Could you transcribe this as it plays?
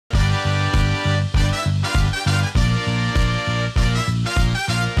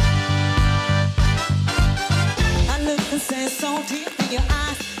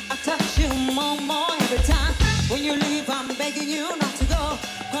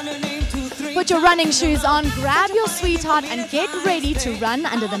put your running shoes on, grab your sweetheart and get ready to run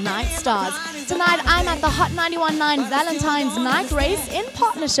under the night stars. Tonight I'm at the Hot 91.9 Valentines Night Race in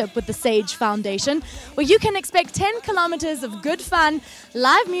partnership with the Sage Foundation, where you can expect 10 kilometers of good fun,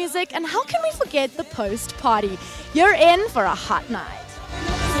 live music, and how can we forget the post-party? You're in for a hot night.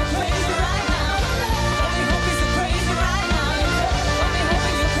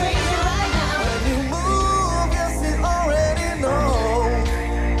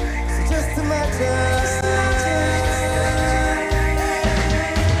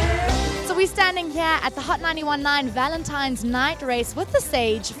 So we're standing here at the Hot 91.9 Valentine's Night Race with the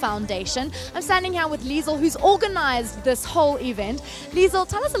Sage Foundation. I'm standing here with Liesl, who's organized this whole event. Liesl,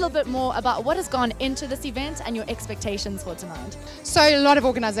 tell us a little bit more about what has gone into this event and your expectations for tonight. So a lot of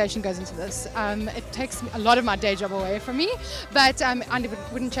organization goes into this. It takes a lot of my day job away from me, but I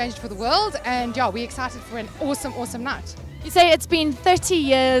wouldn't change it for the world. And yeah, we're excited for an awesome, awesome night. You say it's been 30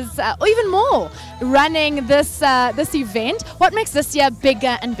 years or even more running this event. What makes this year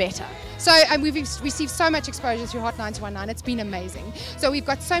bigger and better? So we've received so much exposure through Hot 91.9. It's been amazing. So we've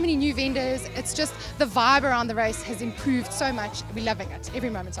got so many new vendors. It's just the vibe around the race has improved so much. We're loving it,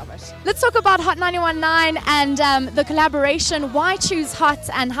 every moment of it. Let's talk about Hot 91.9 and the collaboration. Why choose Hot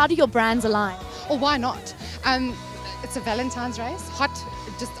and how do your brands align? Or why not? It's a Valentine's race. Hot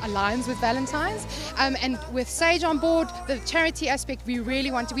just aligns with Valentine's, and with Sage on board, the charity aspect we really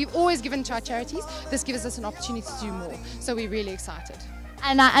want to. We've always given to our charities. This gives us an opportunity to do more. So we're really excited.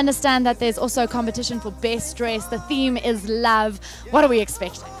 And I understand that there's also a competition for best dress. The theme is love. What are we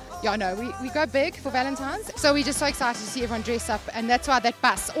expecting? Yeah, no, we go big for Valentine's. So we're just so excited to see everyone dress up. And that's why that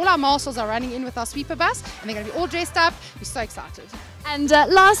bus, all our marshals are running in with our sweeper bus. And they're going to be all dressed up. We're so excited. And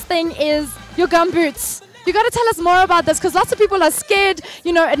last thing is your gumboots. You got to tell us more about this because lots of people are scared.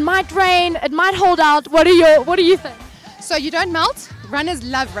 You know, it might rain, it might hold out. What do you think? So you don't melt. Runners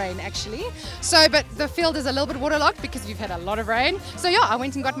love rain, actually. So, but the field is a little bit waterlogged because we've had a lot of rain. So yeah, I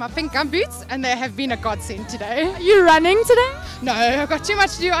went and got my pink gumboots, and they have been a godsend today. Are you running today? No, I've got too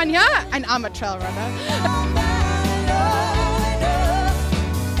much to do on here, and I'm a trail runner.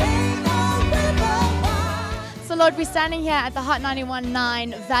 So Lloyd, we're standing here at the Hot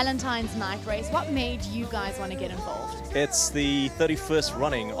 91.9 Valentine's Night Race. What made you guys want to get involved? It's the 31st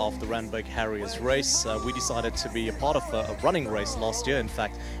running of the Randburg Harriers race. We decided to be a part of a running race last year, in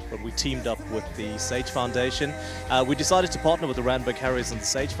fact, but we teamed up with the Sage Foundation. We decided to partner with the Randburg Harriers and the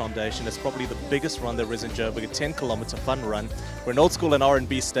Sage Foundation. It's probably the biggest run there is in Joburg, a 10-kilometer fun run. We're an Old Skool and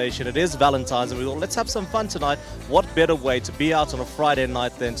R&B station. It is Valentine's, and we thought, let's have some fun tonight. What better way to be out on a Friday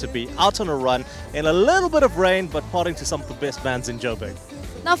night than to be out on a run in a little bit of rain, but partying to some of the best bands in Joburg.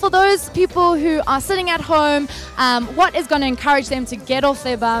 Now, for those people who are sitting at home, what is going to encourage them to get off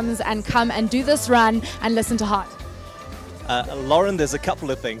their bums and come and do this run and listen to Hot? Lauren, there's a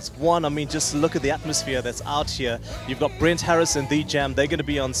couple of things. One, I mean, just look at the atmosphere that's out here. You've got Brent Harris and The Jam. They're going to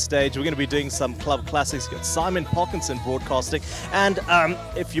be on stage. We're going to be doing some club classics. You've got Simon Parkinson broadcasting. And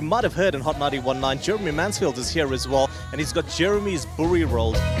if you might have heard in Hot 91.9, Jeremy Mansfield is here as well. And he's got Jeremy's Boerie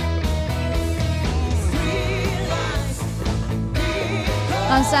Rolls.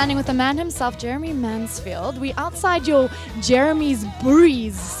 I'm standing with the man himself, Jeremy Mansfield. We're outside your Jeremy's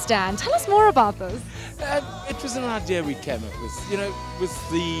Boeries stand. Tell us more about this. It was an idea we came up with. You know, with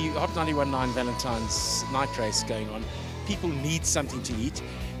the Hot 91.9 Valentine's Night Race going on, people need something to eat.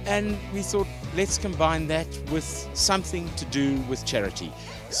 And we thought, let's combine that with something to do with charity.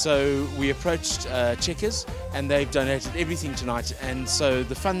 So we approached Checkers, and they've donated everything tonight. And so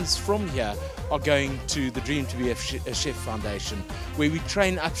the funds from here are going to the Dream to be a Chef Foundation, where we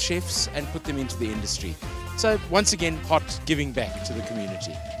train up chefs and put them into the industry. So once again, Hot giving back to the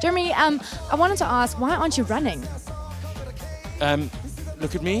community. Jeremy, I wanted to ask, why aren't you running?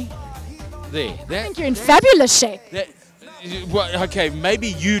 Look at me. There. I think you're in fabulous shape. Well, okay, maybe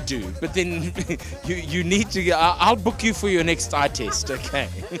you do, but then you need to. I'll book you for your next eye test, okay?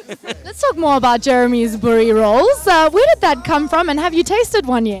 Let's talk more about Jeremy's Boerie Rolls. Where did that come from, and have you tasted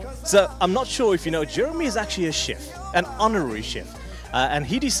one yet? So I'm not sure if you know, Jeremy is actually a chef, an honorary chef. And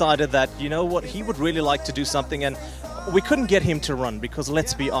he decided that, you know what, he would really like to do something, and we couldn't get him to run because,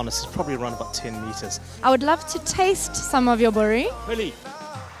 let's be honest, he's probably run about 10 meters. I would love to taste some of your Boerie. Billy.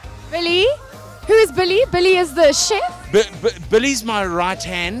 Billy? Who is Billy? Billy is the chef? Billy's my right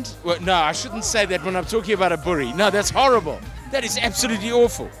hand. Well, no, I shouldn't say that when I'm talking about a Boerie. No, that's horrible. That is absolutely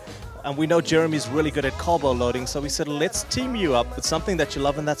awful. And we know Jeremy's really good at carbo loading, so we said, let's team you up with something that you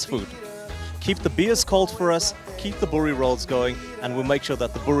love, and that's food. Keep the beers cold for us, keep the Boerie Rolls going, and we'll make sure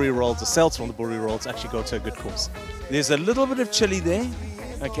that the Boerie Rolls, the sales from the Boerie Rolls, actually go to a good cause. There's a little bit of chili there,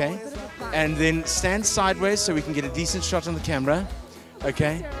 okay? And then stand sideways so we can get a decent shot on the camera,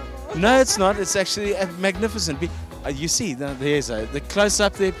 okay? No, it's not. It's actually magnificent. You see, there's the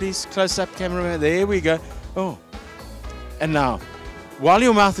close-up there, please. Close-up, cameraman. There we go. Oh. And now, while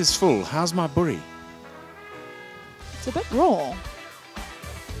your mouth is full, how's my burry? It's a bit raw.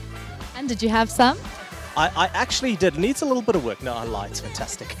 And did you have some? I actually did. It needs a little bit of work. No, I lied. It's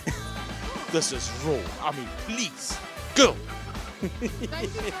fantastic. This is raw. I mean, please, go.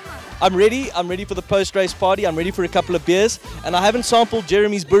 I'm ready for the post-race party. I'm ready for a couple of beers, and I haven't sampled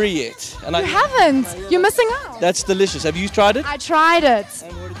Jeremy's burry yet. And You haven't. You're missing out. That's delicious. Have you tried it? I tried it.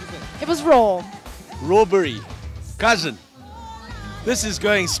 And what did you think? It was raw. Raw burry. Cousin, this is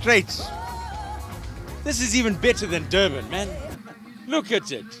going straight. This is even better than Durban, man. Look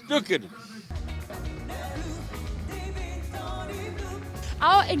at it. Look at it.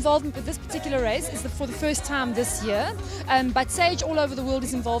 Our involvement with this particular race is for the first time this year, but Sage all over the world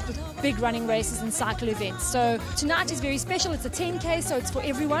is involved with big running races and cycle events. So tonight is very special. It's a 10K, so it's for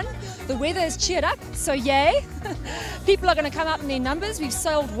everyone. The weather is cheered up, so yay. People are going to come out in their numbers. We've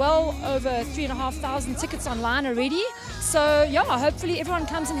sold well over 3,500 tickets online already. So yeah, hopefully everyone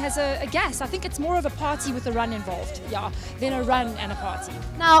comes and has a gas. I think it's more of a party with a run involved, than a run and a party.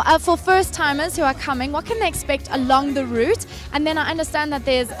 Now, for first-timers who are coming, what can they expect along the route? And then I understand that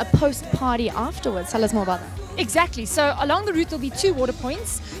there's a post-party afterwards. Tell us more about that. Exactly. So along the route there'll be 2 water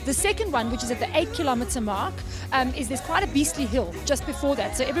points. The second one, which is at the 8-kilometer mark, there's quite a beastly hill just before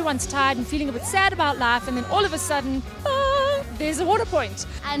that. So everyone's tired and feeling a bit sad about life, and then all of a sudden, there's a water point.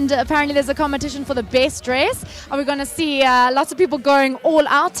 And apparently there's a competition for the best dress. Are we going to see lots of people going all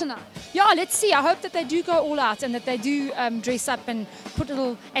out tonight? Yeah, let's see. I hope that they do go all out and that they do dress up and put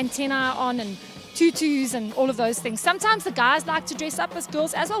little antennae on and tutus and all of those things. Sometimes the guys like to dress up as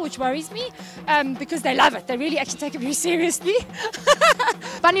girls as well, which worries me because they love it. They really actually take it very seriously.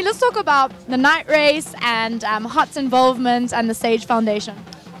 Bunny, let's talk about the night race and Hot's involvement and the Sage Foundation.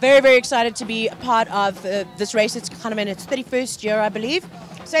 Very, very excited to be a part of this race. It's kind of in its 31st year, I believe.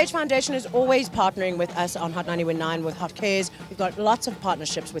 Sage Foundation is always partnering with us on Hot 91.9 with Hot Cares. We've got lots of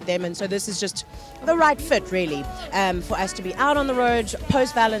partnerships with them, and so this is just the right fit, really, for us to be out on the road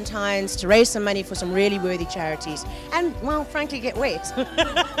post-Valentine's to raise some money for some really worthy charities and, well, frankly, get wet.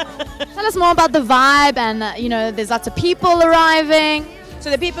 Tell us more about the vibe and, there's lots of people arriving. So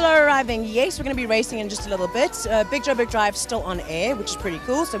the people are arriving. Yes, we're going to be racing in just a little bit. Big Joburg Drive still on air, which is pretty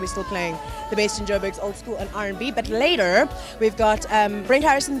cool. So we're still playing the best in Joburg's Old Skool and R&B. But later, we've got Brent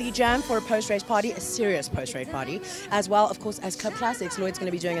Harrison the Jam for a post-race party, a serious post-race party, as well, of course, as Club Classics. Lloyd's going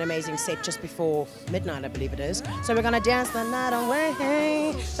to be doing an amazing set just before midnight, I believe it is. So we're going to dance the night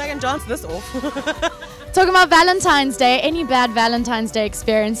away. So I can dance this off. Talking about Valentine's Day, any bad Valentine's Day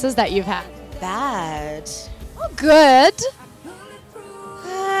experiences that you've had? Bad. Oh, good.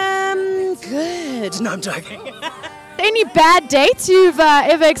 Good. No, I'm joking. Any bad dates you've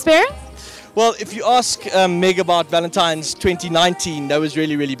ever experienced? Well, if you ask Meg about Valentine's 2019, that was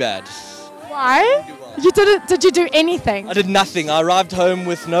really, really bad. Why? You didn't? Did you do anything? I did nothing. I arrived home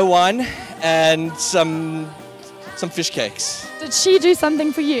with no wine and some fish cakes. Did she do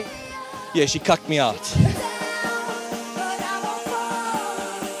something for you? Yeah, she cucked me out.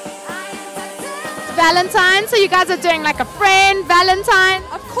 Valentine, so you guys are doing like a friend Valentine?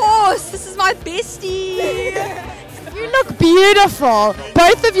 Of course, this is my bestie. You look beautiful.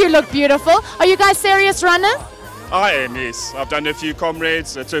 Both of you look beautiful. Are you guys serious runners? I am, yes. I've done a few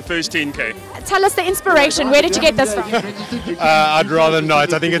comrades. It's her first 10K. Tell us the inspiration. Where did you get this from? I'd rather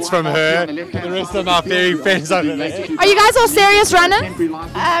not. I think it's from her. The rest of my fairy friends over there. Are you guys all serious runners?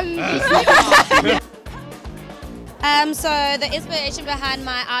 So the inspiration behind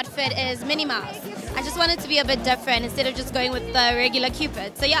my outfit is Minnie Mouse. I just wanted to be a bit different instead of just going with the regular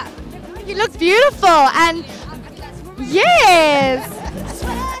Cupid. So yeah. You look beautiful and yes.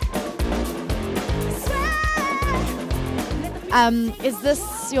 Is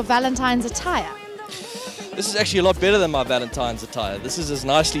this your Valentine's attire? This is actually a lot better than my Valentine's attire. This is as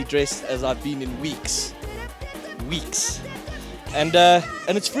nicely dressed as I've been in weeks. And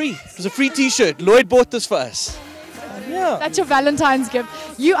it's free. It was a free t-shirt. Lloyd bought this for us. Yeah. That's your Valentine's gift.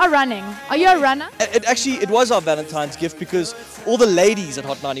 You are running. Are you a runner? It was our Valentine's gift because all the ladies at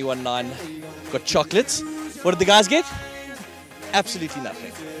Hot 91.9 got chocolates. What did the guys get? Absolutely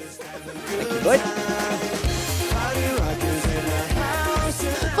nothing. Thank you, Lloyd.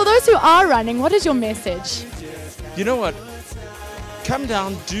 For those who are running, what is your message? You know what? Come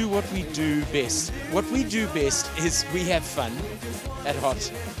down, do what we do best. What we do best is we have fun at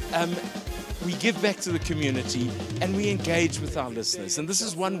Hot. We give back to the community and we engage with our listeners. And this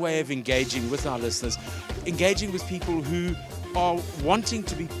is one way of engaging with our listeners, engaging with people who are wanting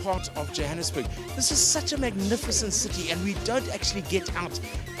to be part of Johannesburg. This is such a magnificent city, and we don't actually get out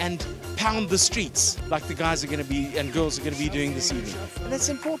and pound the streets like the guys are going to be and girls are going to be doing this evening. And that's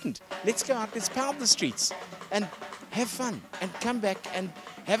important. Let's go out, let's pound the streets and have fun and come back and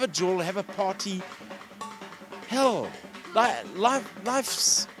have a jaw, have a party. Hell,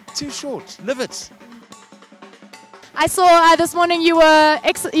 life's too short. Live it. I saw this morning you were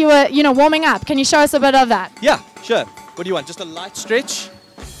warming up. Can you show us a bit of that? Yeah, sure. What do you want? Just a light stretch?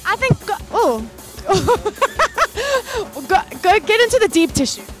 I think go get into the deep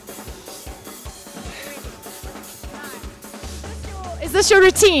tissue. Is this your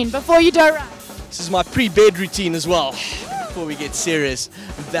routine before you do a run? This is my pre-bed routine as well, before we get serious.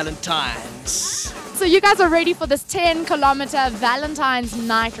 Valentine's. So you guys are ready for this 10-kilometer Valentine's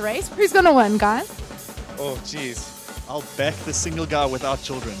Night Race. Who's going to win, guys? Oh, jeez. I'll back the single guy without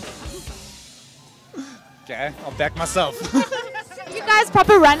children. Okay, I'll back myself. You guys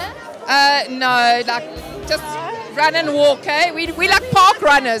proper runners? No, like just run and walk, eh? We like park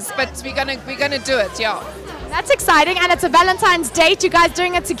runners, but we're gonna do it, yeah. That's exciting, and it's a Valentine's date. You guys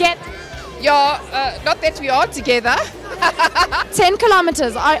doing it together? Yeah, not that we are together. 10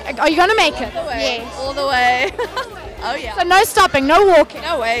 kilometers. Are you gonna make it? Yes, all the way. Oh yeah. So no stopping, no walking.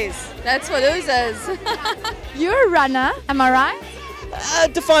 No ways. That's for losers. You're a runner, am I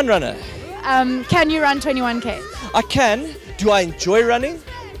right? Define runner. Can you run 21k? I can. Do I enjoy running?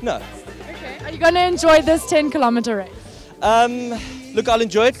 No. Okay. Are you going to enjoy this 10-kilometer race? Look, I'll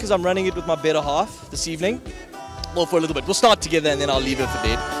enjoy it because I'm running it with my better half this evening. Well, for a little bit. We'll start together and then I'll leave her for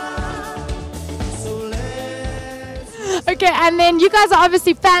dead. Okay, and then you guys are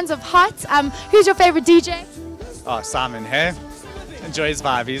obviously fans of Hot. Who's your favorite DJ? Oh, Simon, hey? Enjoy his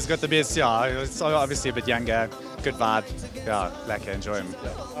vibe. He's got the best, yeah. He's obviously a bit younger. Good vibe. Yeah, like I enjoy him.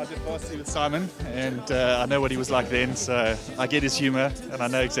 I did varsity with Simon, and I know what he was like then, so I get his humour, and I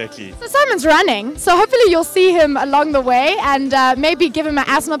know exactly. So Simon's running, so hopefully you'll see him along the way and maybe give him an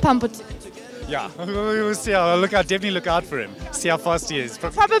asthma pump or two. Yeah, we'll see. I'll definitely look out for him. See how fast he is.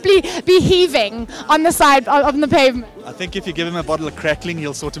 Probably be heaving on the side on the pavement. I think if you give him a bottle of crackling,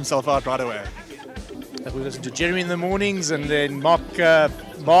 he'll sort himself out right away. We listen to Jeremy in the mornings, and then Mark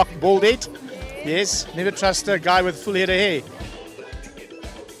Baldhead. Yes, never trust a guy with full head of hair.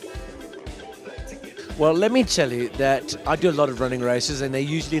 Well, let me tell you that I do a lot of running races, and they're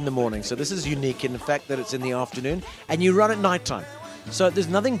usually in the morning. So this is unique in the fact that it's in the afternoon, and you run at night time. So there's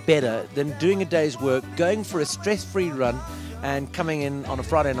nothing better than doing a day's work, going for a stress-free run, and coming in on a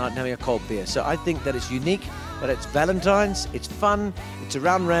Friday night and having a cold beer. So I think that it's unique, that it's Valentine's, it's fun, it's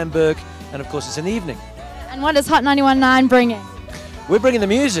around Randburg, and of course it's an evening. And what is Hot 91.9 bringing? We're bringing the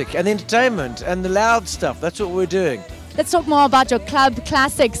music and the entertainment and the loud stuff. That's what we're doing. Let's talk more about your club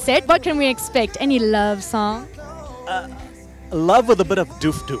classic set. What can we expect? Any love song? Love with a bit of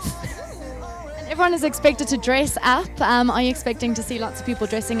doof. And everyone is expected to dress up. Are you expecting to see lots of people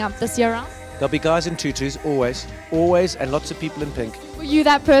dressing up this year round? There'll be guys in tutus, always, and lots of people in pink. Were you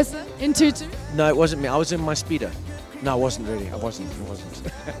that person in tutu? No, it wasn't me. I was in my speedo. No, I wasn't really. I wasn't.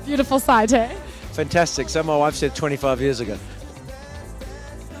 Beautiful sight, eh? Fantastic. So my wife said 25 years ago.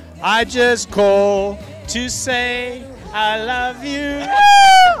 I just call to say I love you.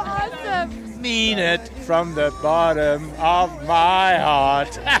 Awesome. Mean it from the bottom of my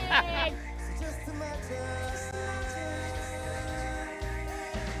heart.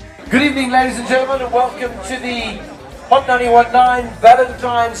 Good evening, ladies and gentlemen, and welcome to the Hot 91.9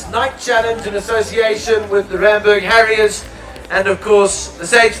 Valentine's Night Challenge in association with the Randburg Harriers and, of course, the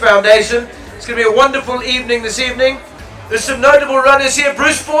Sage Foundation. It's going to be a wonderful evening this evening. There's some notable runners here.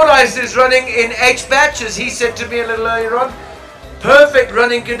 Bruce Fordyce is running in H-Batch, as he said to me a little earlier on. Perfect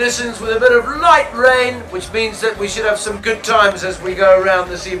running conditions with a bit of light rain, which means that we should have some good times as we go around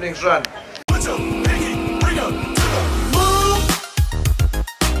this evening's run.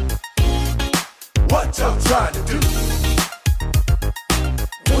 What I'm trying to do.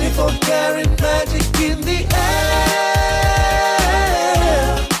 24-karat magic in the air.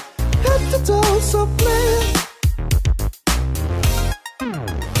 Head to toe, so play.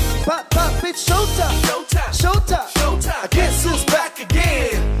 Pop, it's showtime. Showtime. I guess who's back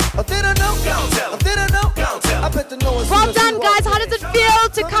again? I didn't know. I bet the no one's well done, guys. How does it feel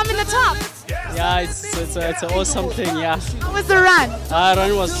to come in the top? Yeah, it's an awesome thing, yeah. How was the run?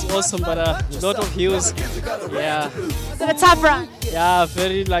 Run was awesome, but a lot of hills. Yeah. Was it a tough run? Yeah,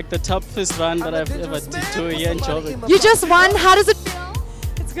 very like the toughest run that I've ever did here in Joburg. You just won. How does it feel?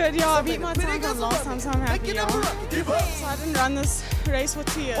 It's good, yeah. I beat my time from last time, so I'm happy, yeah. So I didn't run this race for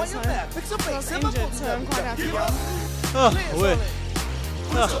 2 years, so I was injured, so I'm quite happy, yeah. Oh, wait.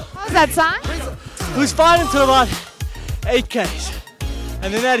 How's that, Si? It was fine until about 8Ks.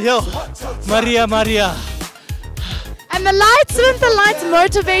 And then that hill, Maria. And the lights, didn't the lights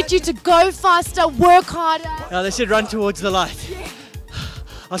motivate you to go faster, work harder? Yeah, they said run towards the light.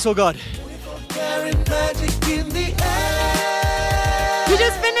 I saw God. You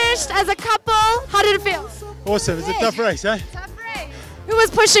just finished as a couple. How did it feel? Awesome. It's a tough race, eh? Who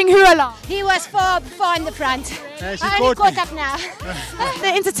was pushing who along? He was far in the front. Yeah, she I only caught caught up now. The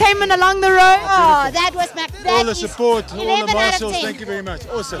entertainment along the road. Oh, that was all the support, all the 11 out of marshals. 10. Thank you very much.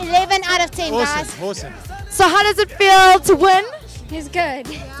 Awesome. 11 out of 10, guys. Awesome. So how does it feel to win? It's good.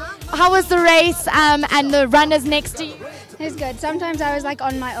 How was the race and the runners next to you? It's good. Sometimes I was like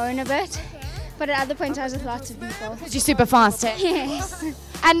on my own a bit, but at other points I was with lots of people. Because you're super fast, eh? Yes.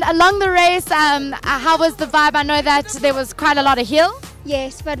 And along the race, how was the vibe? I know that there was quite a lot of hill.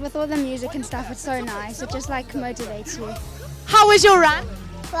 Yes, but with all the music and stuff, it's so nice. It just like motivates you. How was your run?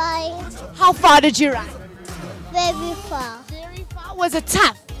 Fine. How far did you run? Very far. Very far. Was it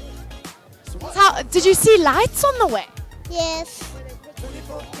tough? How, did you see lights on the way? Yes.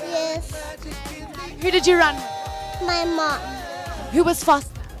 Yes. Who did you run with? My mom. Who was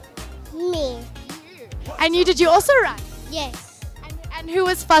faster? Me. And did you also run? Yes. And who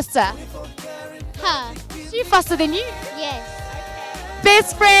was faster? Her. She faster than you? Yes.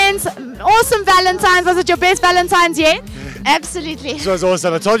 Best friends, awesome Valentine's. Was it your best Valentine's yet? Absolutely. This was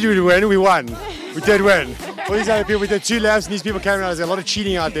awesome. I told you we'd win. We won. We did win. All these other people, we did 2 laps and these people came around. There's a lot of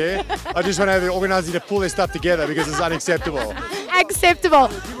cheating out there. I just want to have the organizers to pull their stuff together because it's unacceptable. Acceptable.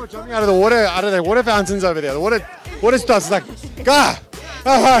 People jumping out of the water fountains over there. The water starts like, ah!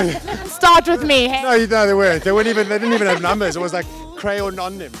 Start with me. Hey? No, they weren't. They didn't even have numbers. It was like crayon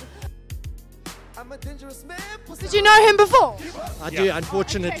on them. Did you know him before? I do,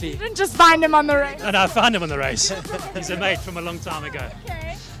 unfortunately. You didn't just find him on the race. No, I found him on the race. He's a mate from a long time ago.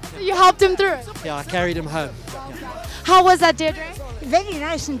 Okay. So you helped him through it? Yeah, I carried him home. How was that, Deirdre? Very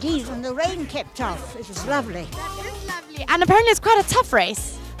nice indeed, and the rain kept off. It was lovely. That is lovely. And apparently it's quite a tough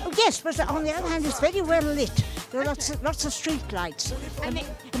race. Oh yes, but on the other hand, it's very well lit. There are lots of street lights. And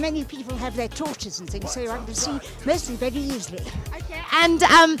many people have their torches and things, so I can see mostly very easily. Okay. And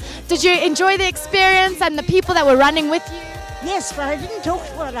did you enjoy the experience and the people that were running with you? Yes, but I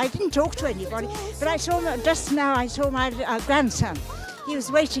didn't talk to anybody. But I saw just now. I saw my grandson. He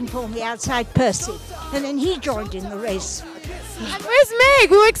was waiting for me outside Percy, and then he joined in the race. And where's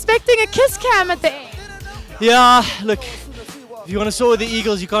Meg? We were expecting a kiss cam at the end. Yeah, look, if you want to soar with the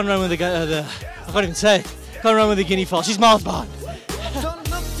eagles, you can't run with I can't even say it. Can't run with the guinea fowl. She's miles behind.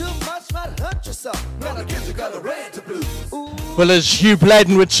 Well, as Hugh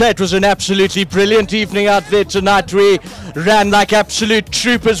Bladen would say, it was an absolutely brilliant evening out there tonight. We ran like absolute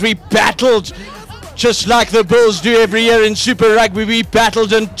troopers. We battled just like the Bulls do every year in Super Rugby. We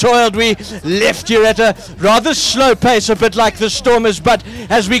battled and toiled. We left here at a rather slow pace, a bit like the Stormers, but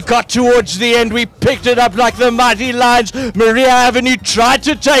as we got towards the end, we picked it up like the mighty Lions. Maria Avenue tried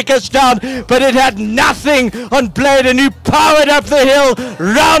to take us down, but it had nothing on Bladen, who powered up the hill,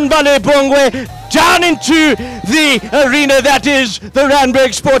 round Balebongwe, down into the arena that is the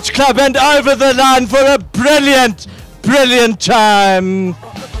Randburg Sports Club, and over the line for a brilliant, brilliant time.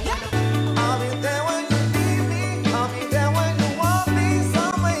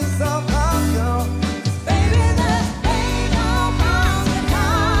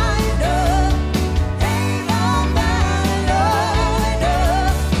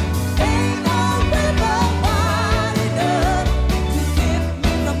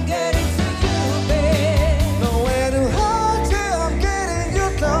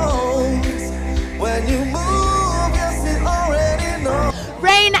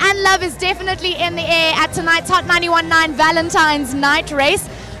 Love is definitely in the air at tonight's Hot 91.9 Valentines Night Race.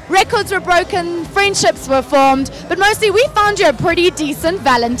 Records were broken, friendships were formed, but mostly we found you a pretty decent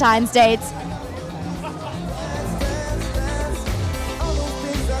Valentine's date.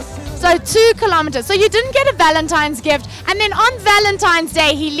 So 2 kilometers. So you didn't get a Valentine's gift, and then on Valentine's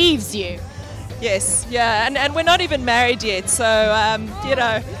Day he leaves you. Yes, yeah, and we're not even married yet, so, you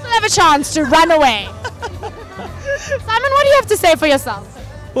know. You still have a chance to run away. Simon, what do you have to say for yourself?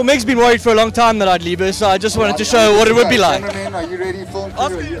 Well, Meg's been worried for a long time that I'd leave her, so I just wanted to show her what it would be like. Cameraman, are you ready for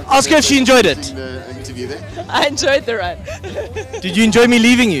Ask her if she enjoyed it. Interview there? I enjoyed the run. Did you enjoy me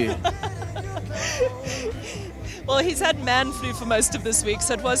leaving you? Well, he's had man flu for most of this week,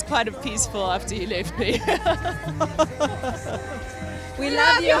 so it was quite peaceful after he left me. We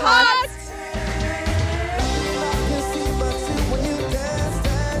love you, hearts.